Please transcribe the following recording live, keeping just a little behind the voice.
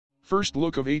First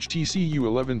look of HTC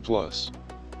U11 Plus.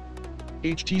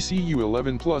 HTC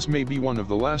U11 Plus may be one of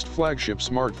the last flagship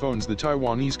smartphones the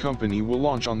Taiwanese company will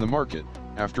launch on the market,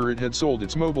 after it had sold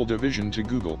its mobile division to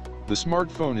Google. The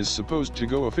smartphone is supposed to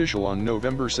go official on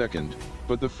November 2nd,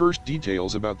 but the first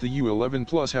details about the U11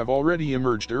 Plus have already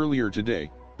emerged earlier today.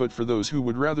 But for those who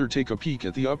would rather take a peek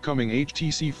at the upcoming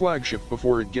HTC flagship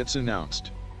before it gets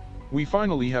announced, we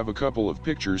finally have a couple of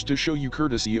pictures to show you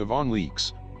courtesy of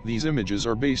OnLeaks. These images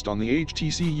are based on the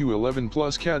HTC U11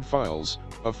 Plus CAD files,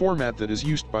 a format that is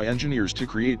used by engineers to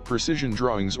create precision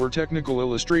drawings or technical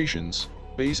illustrations.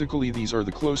 Basically, these are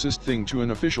the closest thing to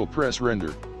an official press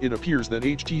render. It appears that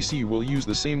HTC will use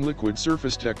the same liquid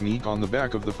surface technique on the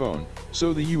back of the phone,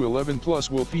 so the U11 Plus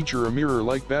will feature a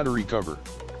mirror-like battery cover.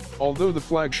 Although the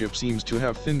flagship seems to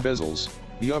have thin bezels,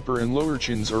 the upper and lower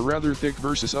chins are rather thick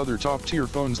versus other top-tier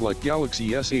phones like Galaxy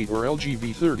S8 or LG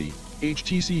V30.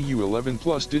 HTC U11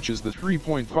 Plus ditches the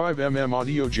 3.5mm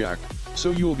audio jack,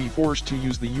 so you'll be forced to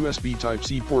use the USB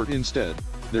Type-C port instead.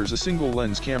 There's a single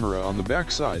lens camera on the back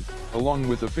side, along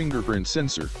with a fingerprint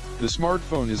sensor. The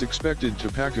smartphone is expected to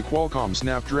pack a Qualcomm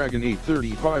Snapdragon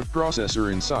 835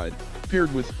 processor inside,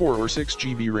 paired with 4 or 6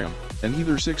 GB RAM, and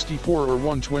either 64 or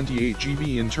 128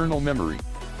 GB internal memory.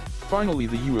 Finally,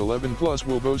 the U11 Plus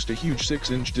will boast a huge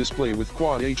 6-inch display with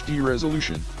Quad HD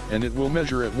resolution, and it will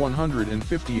measure at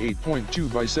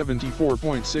 158.2 by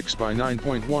 74.6 by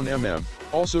 9.1 mm.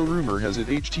 Also, rumor has it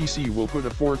HTC will put a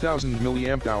 4000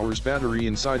 mAh battery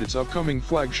inside its upcoming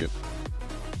flagship.